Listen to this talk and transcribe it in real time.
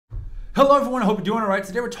Hello everyone, I hope you're doing alright.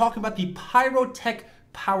 Today we're talking about the Pyrotech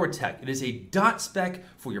Powertech. It is a dot spec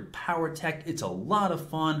for your Powertech. It's a lot of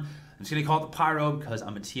fun. I'm just going to call it the Pyro because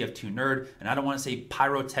I'm a TF2 nerd and I don't want to say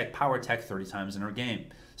Pyrotech, Powertech 30 times in our game.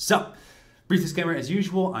 So, brief disclaimer as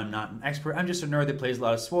usual, I'm not an expert. I'm just a nerd that plays a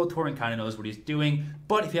lot of SWTOR and kind of knows what he's doing.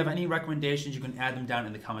 But if you have any recommendations, you can add them down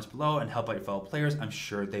in the comments below and help out your fellow players. I'm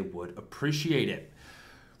sure they would appreciate it.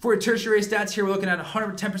 For tertiary stats here, we're looking at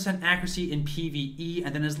 110% accuracy in PvE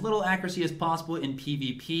and then as little accuracy as possible in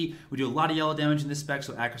PvP. We do a lot of yellow damage in this spec,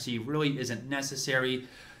 so accuracy really isn't necessary.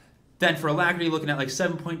 Then for alacrity, looking at like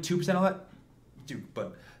 7.2%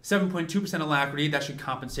 7.2% alacrity, that should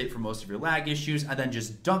compensate for most of your lag issues, and then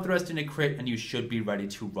just dump the rest in a crit and you should be ready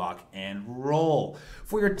to rock and roll.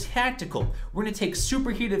 For your tactical, we're going to take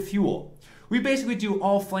superheated fuel. We basically do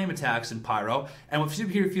all flame attacks in Pyro, and what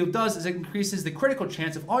superheated fuel does is it increases the critical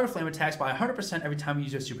chance of all your flame attacks by 100% every time you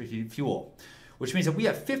use your superheated fuel, which means that we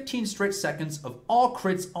have 15 straight seconds of all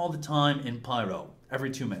crits all the time in Pyro,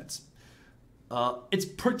 every 2 minutes. It's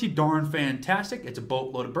pretty darn fantastic. It's a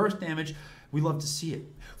boatload of burst damage. We love to see it.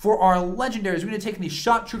 For our legendaries, we're going to take the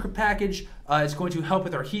Shot Trooper package. It's going to help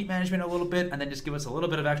with our heat management a little bit, and then just give us a little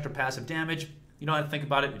bit of extra passive damage. You don't have to think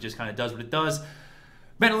about it. It just kind of does what it does.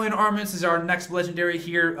 Mandalorian Armaments is our next legendary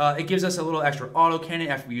here. It gives us a little extra auto cannon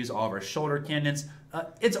after we use all of our shoulder cannons.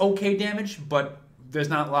 It's okay damage, but there's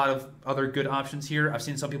not a lot of other good options here. I've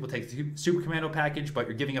seen some people take the Super Commando package, but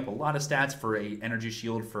you're giving up a lot of stats for a energy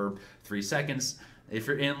shield for 3 seconds. If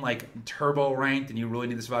you're in like turbo ranked and you really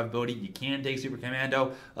need the survivability, you can take Super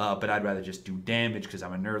Commando, but I'd rather just do damage because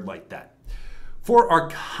I'm a nerd like that. For our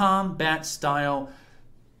combat style,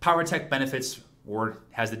 Powertech benefits or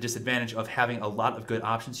has the disadvantage of having a lot of good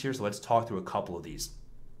options here, so let's talk through a couple of these.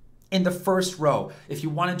 In the first row, if you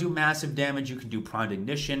want to do massive damage, you can do Primed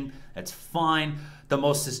Ignition. That's fine.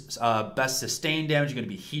 The best sustained damage is going to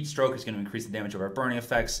be Heat Stroke. It's going to increase the damage of our burning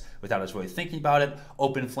effects without us really thinking about it.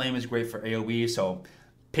 Open Flame is great for AoE, so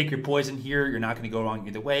pick your poison here. You're not going to go wrong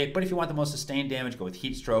either way, but if you want the most sustained damage, go with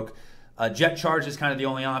Heat Stroke. Jet Charge is kind of the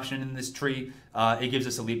only option in this tree. It gives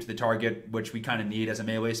us a leap to the target, which we kind of need as a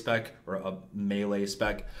melee spec, or a melee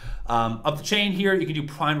spec. Up the chain here, you can do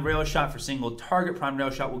Prime Rail Shot for single target. Prime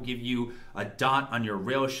Rail Shot will give you a dot on your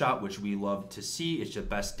rail shot, which we love to see. It's the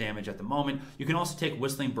best damage at the moment. You can also take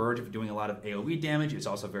Whistling Bird if you're doing a lot of AoE damage. It's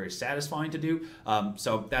also very satisfying to do.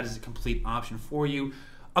 So that is a complete option for you.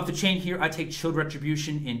 Up the chain here, I take Chilled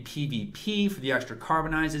Retribution in PvP for the extra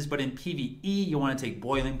carbonizes, but in PvE, you want to take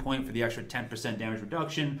Boiling Point for the extra 10% damage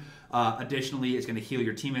reduction. Additionally, it's going to heal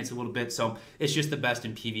your teammates a little bit, so it's just the best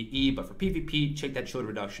in PvE, but for PvP, take that Chilled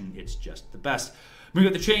Reduction, it's just the best. Moving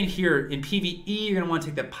up the chain here, in PvE, you're going to want to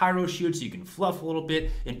take that Pyro Shield so you can fluff a little bit.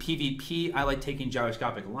 In PvP, I like taking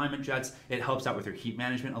Gyroscopic Alignment Jets. It helps out with your heat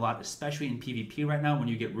management a lot, especially in PvP right now when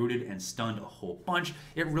you get rooted and stunned a whole bunch.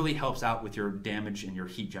 It really helps out with your damage and your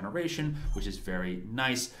heat generation, which is very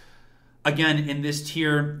nice. Again, in this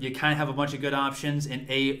tier, you kind of have a bunch of good options. In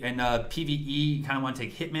PvE, you kind of want to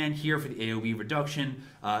take Hitman here for the AoE reduction.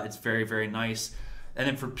 It's very, very nice. And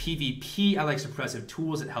then for PvP, I like Suppressive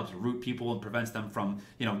Tools. It helps root people and prevents them from,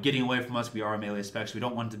 getting away from us. We are a melee spec, so we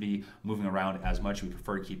don't want to be moving around as much. We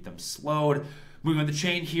prefer to keep them slowed. Moving on the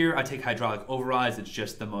chain here, I take Hydraulic Overrides. It's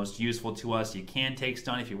just the most useful to us. You can take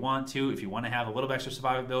Stun if you want to. If you want to have a little extra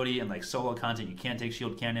survivability and like solo content, you can take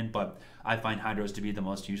Shield Cannon, but I find Hydros to be the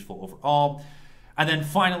most useful overall. And then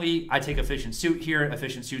finally, I take Efficient Suit here.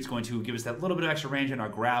 Efficient Suit's going to give us that little bit of extra range in our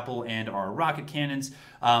grapple and our rocket cannons.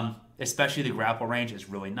 Especially the grapple range is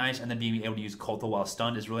really nice. And then being able to use Kolto while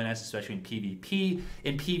stunned is really nice, especially in PvP.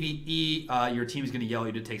 In PvE, your team is going to yell at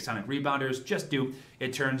you to take Sonic Rebounders. Just do.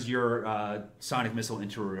 It turns your Sonic Missile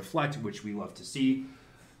into a Reflect, which we love to see.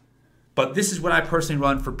 But this is what I personally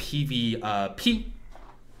run for PvP,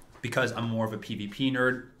 because I'm more of a PvP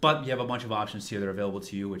nerd. But you have a bunch of options here that are available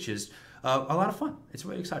to you, which is a lot of fun. It's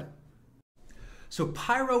really exciting. So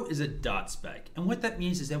Pyro is a dot spec, and what that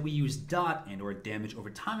means is that we use dot and or damage over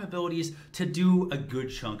time abilities to do a good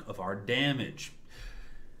chunk of our damage.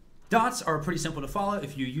 Dots are pretty simple to follow.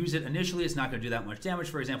 If you use it initially, it's not going to do that much damage.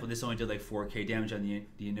 For example, this only did like 4k damage on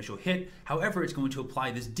the initial hit. However, it's going to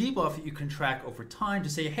apply this debuff that you can track over time to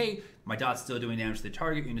say, hey, my dot's still doing damage to the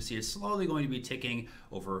target. You're going to see it's slowly going to be ticking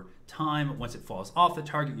over time. Once it falls off the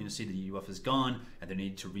target, you're going to see the debuff is gone, and then you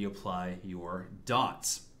need to reapply your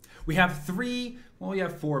dots. We have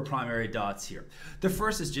four primary dots here. The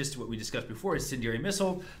first is just what we discussed before. Incendiary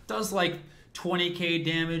Missile. Does like 20k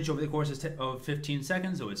damage over the course of 15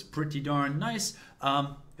 seconds, so it's pretty darn nice.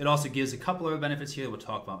 It also gives a couple other benefits here that we'll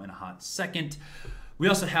talk about in a hot second. We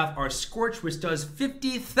also have our Scorch, which does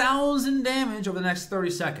 50,000 damage over the next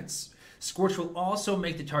 30 seconds. Scorch will also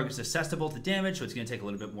make the target susceptible to damage, so it's going to take a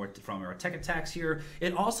little bit more from our tech attacks here.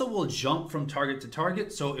 It also will jump from target to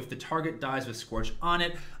target, so if the target dies with Scorch on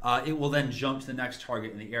it, it will then jump to the next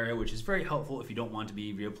target in the area, which is very helpful if you don't want to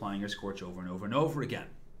be reapplying your Scorch over and over and over again.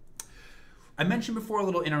 I mentioned before a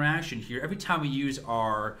little interaction here. Every time we use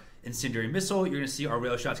our Incendiary Missile, you're going to see our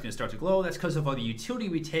Rail Shot's going to start to glow. That's because of all the utility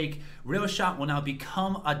we take. Rail Shot will now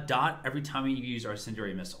become a dot every time we use our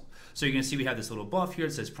Incendiary Missile. So you're going to see we have this little buff here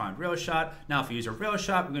that says Primed Rail Shot. Now if we use our Rail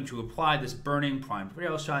Shot, we're going to apply this burning Primed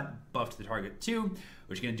Rail Shot buff to the target too,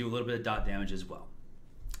 which is going to do a little bit of dot damage as well.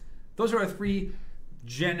 Those are our three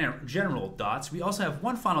general dots. We also have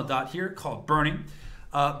one final dot here called Burning.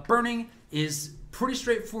 Burning is pretty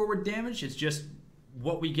straightforward damage. It's just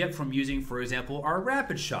what we get from using, for example, our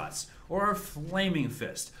Rapid Shots or our Flaming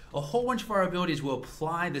Fist. A whole bunch of our abilities will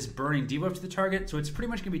apply this burning debuff to the target, so it's pretty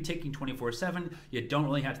much going to be taking 24/7. You don't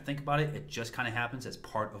really have to think about it. It just kind of happens as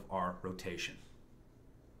part of our rotation.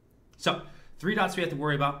 So, three dots we have to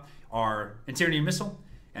worry about are Incendiary Missile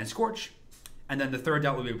and Scorch, and then the third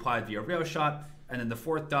dot will be applied via Rail Shot, and then the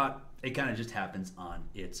fourth dot, it kind of just happens on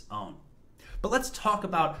its own. But let's talk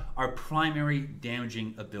about our primary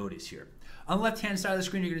damaging abilities here. On the left-hand side of the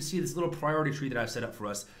screen, you're going to see this little priority tree that I've set up for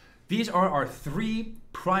us. These are our three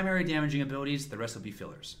primary damaging abilities. The rest will be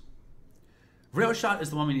fillers. Rail Shot is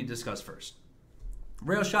the one we need to discuss first.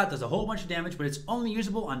 Rail Shot does a whole bunch of damage, but it's only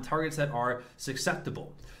usable on targets that are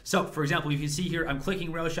susceptible. So, for example, if you see here, I'm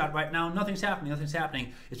clicking Rail Shot right now, nothing's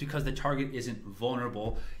happening. It's because the target isn't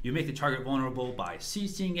vulnerable. You make the target vulnerable by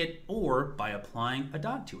CCing it or by applying a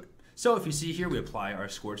dot to it. So if you see here, we apply our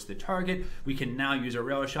Scorch to the target. We can now use our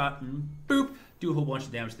Rail Shot and boop, do a whole bunch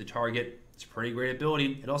of damage to the target. It's a pretty great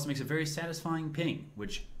ability. It also makes a very satisfying ping,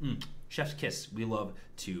 which, chef's kiss, we love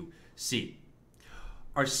to see.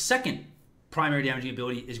 Our second primary damaging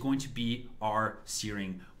ability is going to be our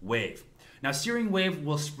Searing Wave. Now, Searing Wave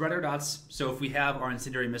will spread our dots, so if we have our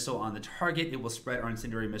Incendiary Missile on the target, it will spread our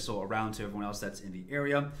Incendiary Missile around to everyone else that's in the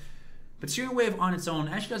area. But Searing Wave on its own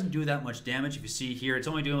actually doesn't do that much damage. If you see here, it's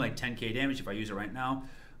only doing like 10k damage if I use it right now.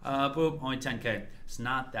 Boop, only 10k. It's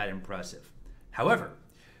not that impressive. However,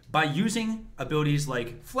 by using abilities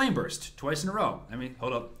like Flame Burst twice in a row,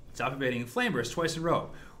 hold up, stop evading, Flame Burst twice in a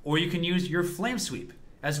row, or you can use your Flame Sweep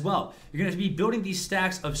as well. You're going to be building these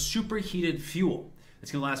stacks of superheated fuel.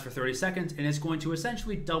 It's going to last for 30 seconds, and it's going to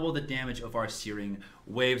essentially double the damage of our Searing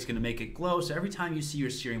Wave. It's going to make it glow, so every time you see your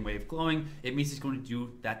Searing Wave glowing, it means it's going to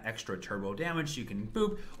do that extra turbo damage. So you can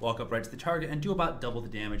boop, walk up right to the target, and do about double the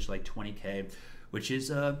damage, like 20k, which is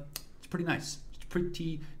it's pretty nice. It's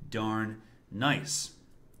pretty darn nice.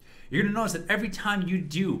 You're going to notice that every time you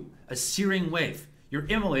do a Searing Wave, your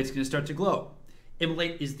Immolate's going to start to glow.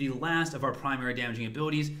 Immolate is the last of our primary damaging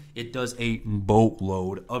abilities. It does a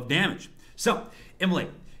boatload of damage. So, Immolate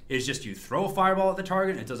is just you throw a fireball at the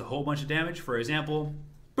target and it does a whole bunch of damage. For example,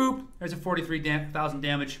 boop, there's a 43,000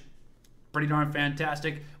 damage. Pretty darn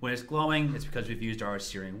fantastic. When it's glowing, it's because we've used our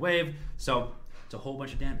Searing Wave. So, it's a whole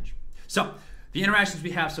bunch of damage. So, the interactions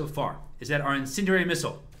we have so far is that our Incendiary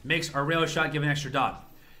Missile makes our Rail Shot give an extra dot.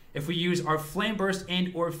 If we use our Flame Burst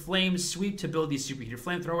and or Flame Sweep to build these superheated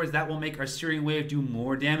flamethrowers, that will make our Searing Wave do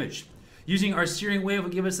more damage. Using our Searing Wave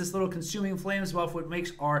will give us this little consuming flames buff, which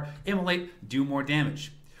makes our Immolate do more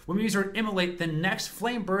damage. When we use our Immolate, the next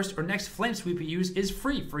Flame Burst or next Flame Sweep we use is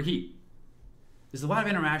free for heat. There's a lot of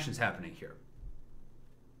interactions happening here.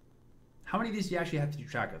 How many of these do you actually have to keep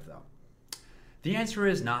track of, though? The answer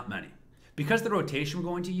is not many. Because the rotation we're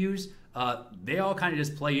going to use, they all kind of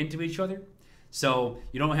just play into each other. So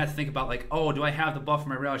you don't have to think about like, oh, do I have the buff from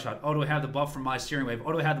my Rail Shot? Oh, do I have the buff from my Searing Wave?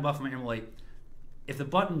 Oh, do I have the buff from my Immolate? If the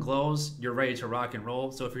button glows, you're ready to rock and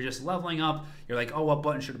roll. So if you're just leveling up, you're like, oh, what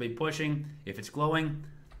button should I be pushing? If it's glowing,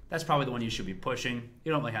 that's probably the one you should be pushing.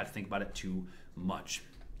 You don't really have to think about it too much.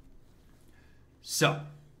 So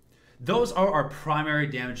those are our primary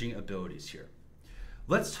damaging abilities here.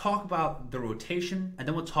 Let's talk about the rotation, and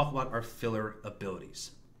then we'll talk about our filler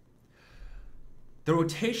abilities. The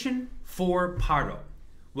rotation for Pyro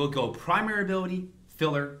will go primary ability,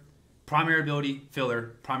 filler, primary ability,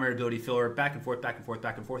 filler, primary ability, filler, back and forth, back and forth,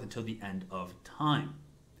 back and forth until the end of time.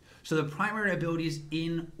 So the primary abilities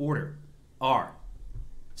in order are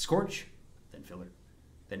Scorch, then filler,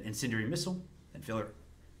 then Incendiary Missile, then filler,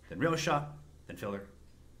 then Rail Shot, then filler,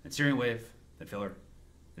 then Searing Wave, then filler,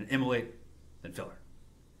 then Immolate, then filler.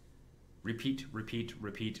 Repeat, repeat,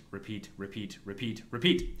 repeat, repeat, repeat, repeat,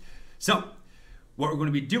 repeat. So what we're going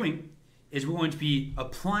to be doing is we're going to be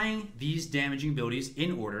applying these damaging abilities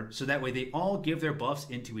in order so that way they all give their buffs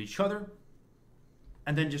into each other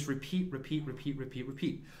and then just repeat, repeat, repeat, repeat,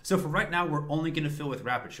 repeat. So for right now, we're only going to fill with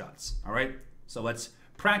Rapid Shots, all right? So let's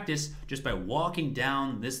practice just by walking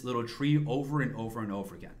down this little tree over and over and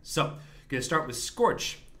over again. So, you're gonna start with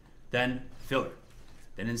scorch, then filler,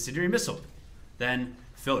 then incendiary missile, then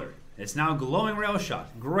filler. It's now glowing rail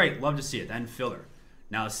shot. Great, love to see it. Then filler.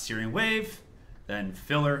 Now searing wave, then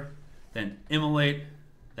filler, then immolate,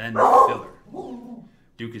 then filler.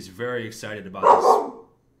 Duke is very excited about this.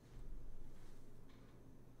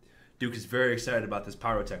 Duke is very excited about this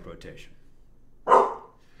Pyrotech rotation.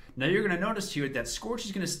 Now you're going to notice here that scorch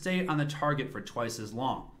is going to stay on the target for twice as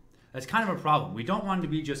long. That's kind of a problem. We don't want to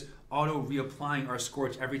be just auto reapplying our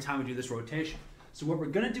scorch every time we do this rotation. So what we're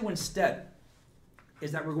going to do instead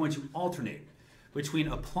is that we're going to alternate between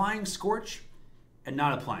applying scorch and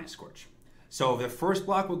not applying scorch. So the first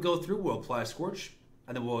block we'll go through, we'll apply scorch,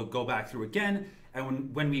 and then we'll go back through again.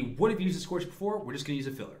 And when we would have used a scorch before, we're just going to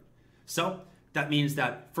use a filler. So that means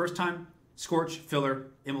that first time, scorch, filler,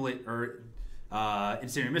 immolate, or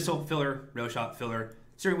incendiary missile, filler, rail shot, filler,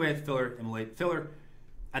 searing wave, filler, immolate, filler.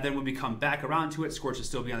 And then when we come back around to it, scorch will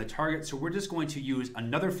still be on the target. So we're just going to use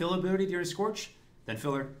another fill ability during scorch, then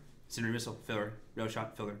filler, incendiary missile, filler, rail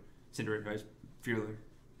shot, filler, incendiary wave, filler,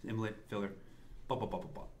 immolate, filler, blah, blah, blah, blah,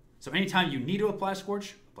 blah. So anytime you need to apply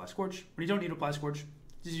scorch, apply scorch. When you don't need to apply scorch,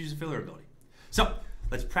 just use a filler ability. So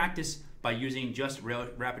let's practice by using just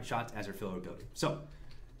rapid shots as our filler ability. So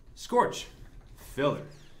scorch, filler,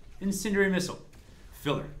 incendiary missile,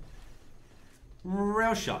 filler,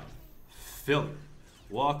 rail shot, filler,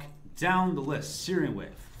 walk down the list, searing wave,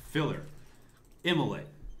 filler, immolate,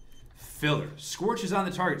 filler. Scorch is on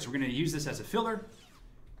the target, so we're going to use this as a filler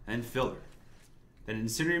and filler. Then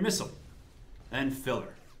incendiary missile, then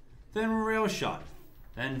filler, then rail shot,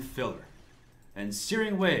 then filler, and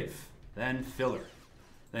searing wave, then filler,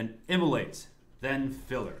 then immolate, then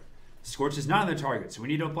filler. Scorch is not on the target, so we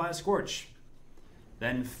need to apply a scorch,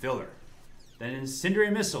 then filler, then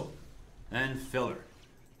incendiary missile, then filler,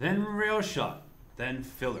 then rail shot, then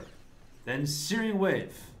filler, then searing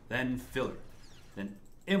wave, then filler, then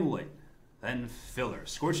immolate, then filler.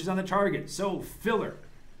 Scorch is on the target, so filler,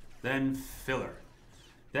 then filler,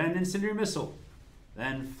 then incendiary missile,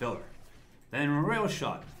 then filler, then rail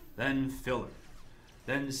shot, then filler,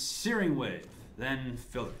 then searing wave, then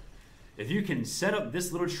filler. If you can set up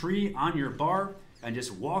this little tree on your bar and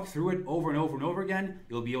just walk through it over and over and over again,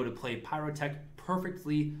 you'll be able to play Pyrotech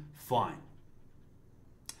perfectly fine.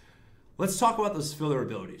 Let's talk about those filler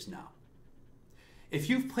abilities now. If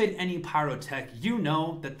you've played any Pyrotech, you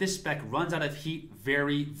know that this spec runs out of heat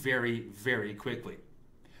very, very, very quickly.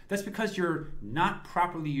 That's because you're not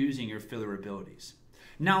properly using your filler abilities.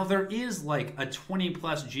 Now there is like a 20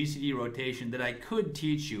 plus GCD rotation that I could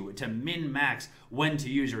teach you to min-max when to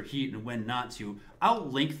use your heat and when not to. I'll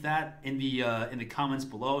link that in the comments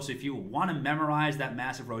below, so if you want to memorize that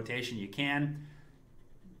massive rotation, you can.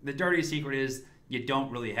 The dirty secret is you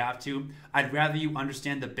don't really have to. I'd rather you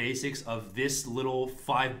understand the basics of this little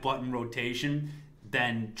 5-button rotation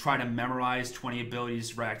than try to memorize 20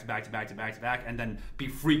 abilities back to back to back to back to back and then be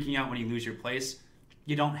freaking out when you lose your place.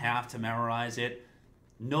 You don't have to memorize it.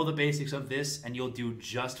 Know the basics of this and you'll do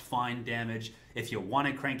just fine damage. If you want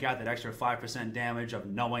to crank out that extra 5% damage of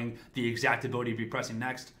knowing the exact ability to be pressing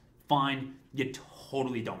next, fine. You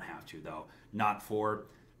totally don't have to though. Not for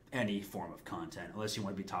any form of content, unless you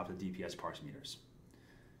want to be top of the DPS parse meters.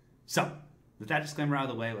 So, with that disclaimer out of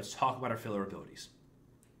the way, let's talk about our filler abilities.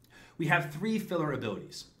 We have 3 filler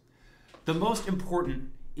abilities. The most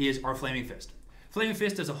important is our Flaming Fist. Flaming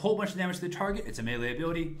Fist does a whole bunch of damage to the target. It's a melee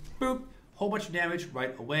ability. Boop. Whole bunch of damage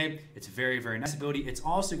right away. It's a very, very nice ability. It's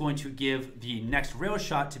also going to give the next rail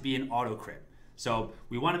shot to be an auto crit. So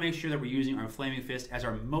we want to make sure that we're using our Flaming Fist as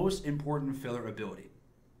our most important filler ability.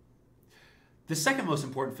 The second most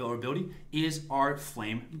important filler ability is our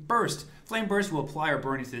Flame Burst. Flame Burst will apply our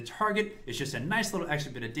burning to the target. It's just a nice little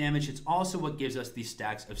extra bit of damage. It's also what gives us the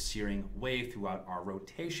stacks of Searing Wave throughout our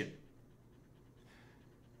rotation.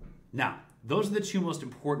 Now, those are the 2 most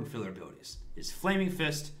important filler abilities, is Flaming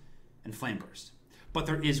Fist and Flame Burst. But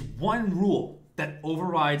there is one rule that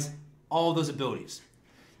overrides all those abilities.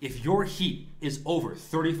 If your heat is over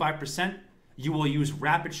 35%, you will use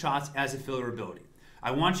rapid shots as a filler ability. I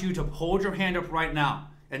want you to hold your hand up right now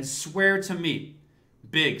and swear to me,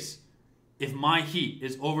 Biggs, if my heat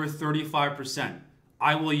is over 35%,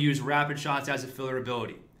 I will use rapid shots as a filler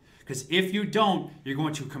ability. Because if you don't, you're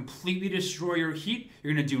going to completely destroy your heat.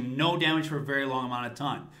 You're going to do no damage for a very long amount of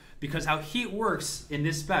time. Because how heat works in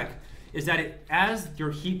this spec is that as your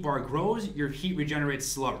heat bar grows, your heat regenerates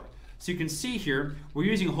slower. So you can see here, we're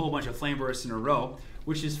using a whole bunch of flame bursts in a row,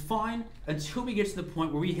 which is fine until we get to the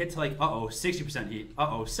point where we hit to like, 60% heat,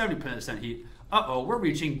 70% heat, uh-oh, we're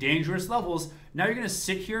reaching dangerous levels. Now you're gonna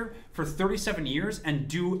sit here for 37 years and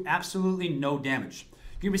do absolutely no damage.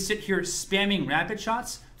 You're gonna sit here spamming rapid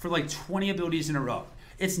shots for like 20 abilities in a row.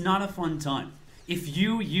 It's not a fun time. If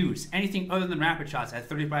you use anything other than rapid shots at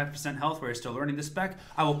 35% health where you're still learning the spec,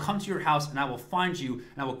 I will come to your house and I will find you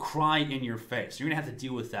and I will cry in your face. You're gonna have to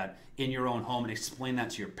deal with that in your own home and explain that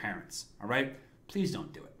to your parents, all right? Please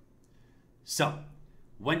don't do it. So,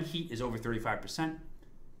 when heat is over 35%,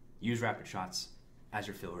 use rapid shots as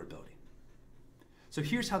your filler ability. So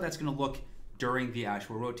here's how that's gonna look during the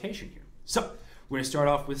actual rotation here. So, we're gonna start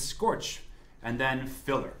off with Scorch, and then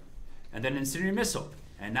Filler, and then Incendiary Missile,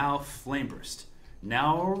 and now Flame Burst.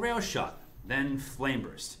 Now Rail Shot, then Flame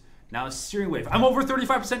Burst. Now Searing Wave. I'm over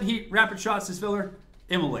 35% heat, rapid shots is filler,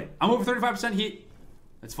 Immolate. I'm over 35% heat,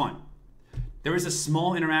 that's fine. There is a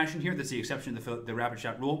small interaction here, that's the exception to the rapid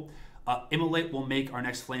shot rule. Immolate will make our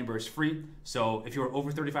next Flame Burst free, so if you're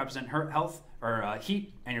over 35% health or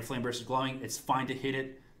heat and your Flame Burst is glowing, it's fine to hit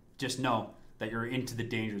it. Just know that you're into the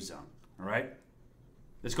danger zone, all right?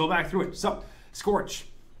 Let's go back through it. So, Scorch,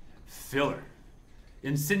 Filler,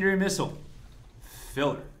 Incendiary Missile,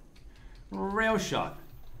 Filler, Rail Shot,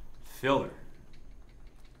 Filler,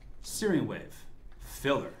 Searing Wave,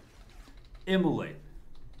 Filler, Immolate,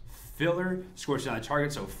 Filler, Scorch on the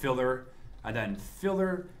target, so Filler, and then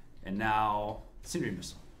Filler, and now Incendiary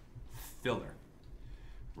Missile, Filler,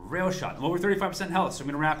 Rail Shot. I'm over 35% health, so I'm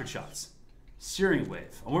going to rapid shots. Searing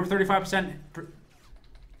Wave. I'm over 35%.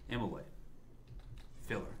 Immolate,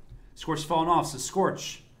 Filler. Scorch falling off, so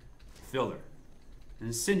Scorch, Filler,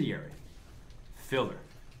 Incendiary, Filler,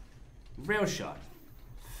 Rail Shot,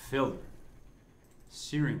 Filler,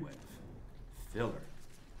 Searing Wave, Filler,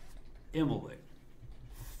 Immolate,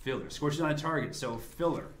 Filler. Scorch is on a target, so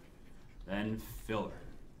Filler, then Filler.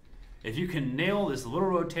 If you can nail this little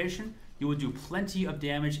rotation, you will do plenty of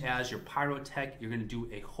damage as your Pyrotech. You're going to do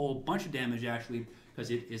a whole bunch of damage actually because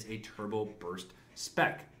it is a turbo burst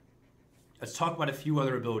spec. Let's talk about a few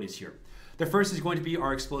other abilities here. The first is going to be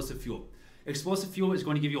our Explosive Fuel. Explosive Fuel is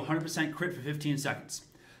going to give you 100% crit for 15 seconds.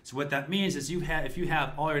 So what that means is if you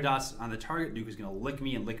have all your dots on the target, Duke is going to lick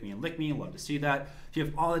me and lick me and lick me. Love to see that. If you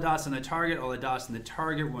have all the dots on the target,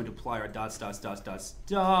 we're going to apply our dots, dots, dots, dots,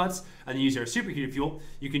 dots, and then use our superheated fuel.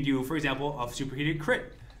 You can do, for example, a superheated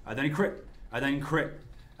crit, and then crit, and then crit,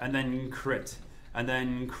 and then crit, and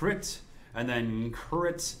then crit, and then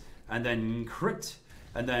crit, and then crit,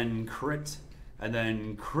 and then crit, and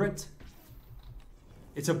then crit.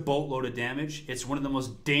 It's a boatload of damage. It's one of the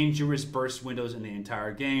most dangerous burst windows in the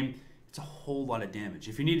entire game. It's a whole lot of damage.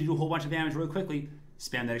 If you need to do a whole bunch of damage really quickly,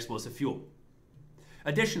 spam that Explosive Fuel.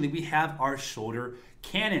 Additionally, we have our Shoulder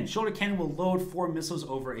Cannon. Shoulder Cannon will load 4 missiles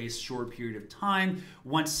over a short period of time.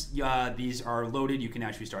 Once these are loaded, you can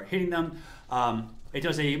actually start hitting them. It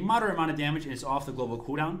does a moderate amount of damage and it's off the global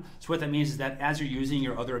cooldown. So what that means is that as you're using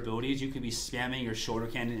your other abilities, you can be spamming your Shoulder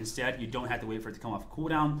Cannon instead. You don't have to wait for it to come off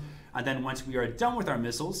cooldown. And then once we are done with our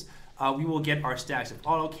missiles, we will get our stacks of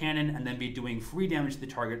auto cannon and then be doing free damage to the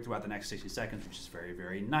target throughout the next 60 seconds, which is very,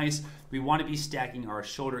 very nice. We want to be stacking our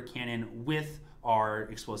Shoulder Cannon with our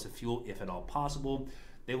Explosive Fuel if at all possible.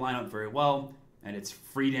 They line up very well and it's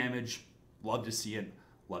free damage. Love to see it.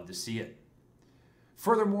 Love to see it.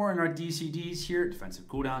 Furthermore, in our DCDs here, defensive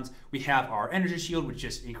cooldowns, we have our Energy Shield, which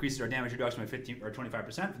just increases our damage reduction by 15 or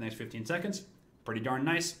 25% for the next 15 seconds. Pretty darn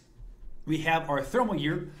nice. We have our Thermal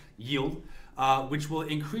Yield, which will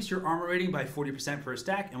increase your armor rating by 40% per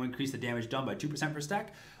stack and will increase the damage done by 2% per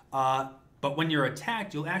stack. But when you're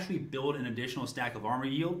attacked, you'll actually build an additional stack of armor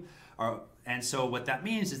yield. And so what that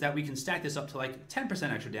means is that we can stack this up to like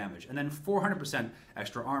 10% extra damage and then 400%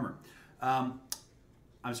 extra armor.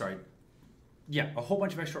 Yeah, a whole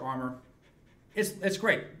bunch of extra armor. It's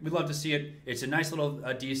great. We'd love to see it. It's a nice little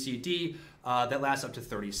DCD that lasts up to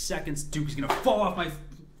 30 seconds. Duke is going to fall off my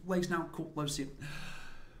legs now. Cool. Love to see it.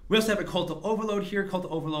 We also have a Cult of Overload here. Cult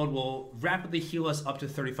of Overload will rapidly heal us up to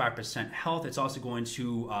 35% health. It's also going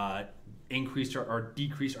to increase or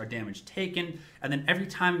decrease our damage taken. And then every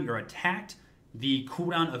time you're attacked, the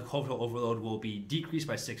cooldown of Cult of Overload will be decreased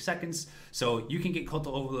by 6 seconds. So you can get Cult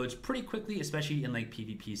of Overloads pretty quickly, especially in like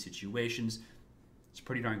PvP situations. It's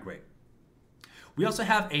pretty darn great. We also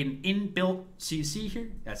have an inbuilt CC here.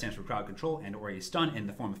 That stands for Crowd Control and or a stun in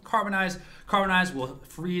the form of Carbonize. Carbonize will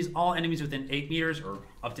freeze all enemies within 8 meters or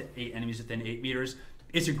up to 8 enemies within 8 meters.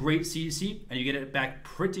 It's a great CC and you get it back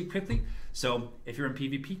pretty quickly. So if you're in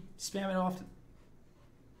PvP, spam it often.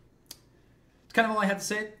 It's kind of all I have to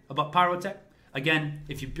say about Pyrotech. Again,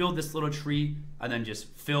 if you build this little tree and then just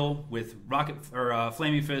fill with Rocket or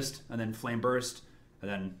Flaming Fist and then Flame Burst and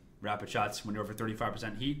then rapid shots when you're over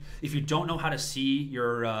 35% heat. If you don't know how to see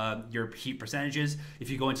your heat percentages, if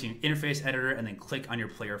you go into your interface editor and then click on your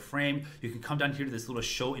player frame, you can come down here to this little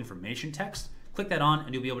show information text. Click that on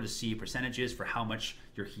and you'll be able to see percentages for how much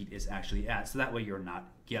your heat is actually at. So that way you're not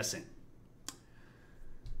guessing.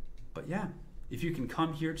 But yeah, if you can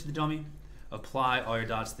come here to the dummy, apply all your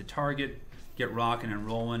dots to the target, get rocking and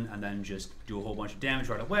rolling, and then just do a whole bunch of damage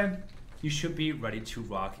right away, you should be ready to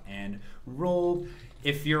rock and roll.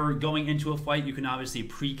 If you're going into a fight, you can obviously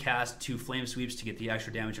precast 2 flame sweeps to get the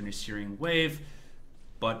extra damage on your searing wave.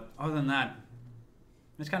 But other than that,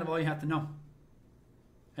 that's kind of all you have to know.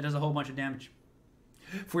 It does a whole bunch of damage.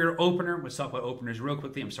 For your opener, let's talk about openers real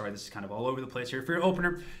quickly. I'm sorry, this is kind of all over the place here. For your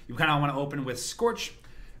opener, you kind of want to open with Scorch,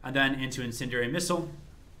 and then into Incendiary Missile,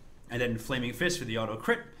 and then Flaming Fist for the auto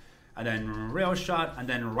crit, and then Rail Shot, and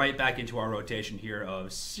then right back into our rotation here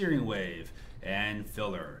of Searing Wave, and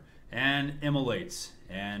Filler, and Immolates,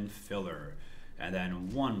 and Filler, and then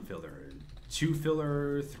 1 filler, 2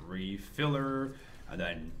 filler, 3 filler, and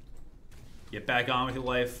then get back on with your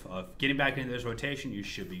life. Getting back into this rotation, you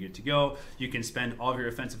should be good to go. You can spend all of your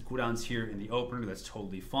offensive cooldowns here in the opener. That's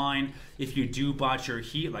totally fine. If you do botch your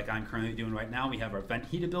heat, like I'm currently doing right now, we have our Vent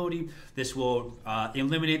Heat ability. This will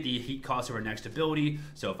eliminate the heat cost of our next ability.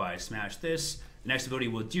 So if I smash this, the next ability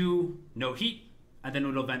will do no heat, and then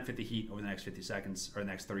it'll vent 50 heat over the next 50 seconds, or the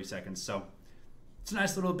next 30 seconds. So it's a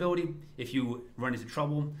nice little ability. If you run into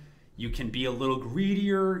trouble, you can be a little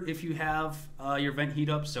greedier if you have your vent heat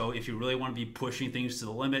up. So if you really want to be pushing things to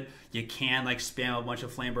the limit, you can like spam a bunch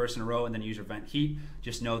of flame bursts in a row and then use your vent heat.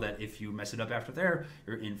 Just know that if you mess it up after there,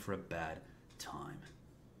 you're in for a bad time.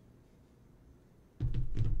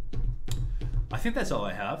 I think that's all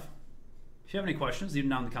I have. If you have any questions, leave them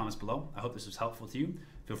down in the comments below. I hope this was helpful to you.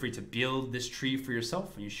 Feel free to build this tree for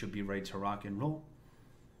yourself and you should be ready to rock and roll.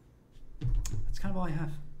 That's kind of all I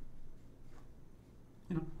have.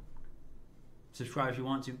 You know, subscribe if you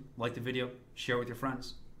want to, like the video, share with your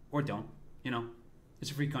friends, or don't. You know,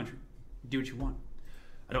 it's a free country. Do what you want.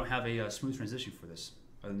 I don't have a smooth transition for this,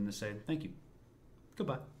 other than to say thank you.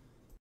 Goodbye.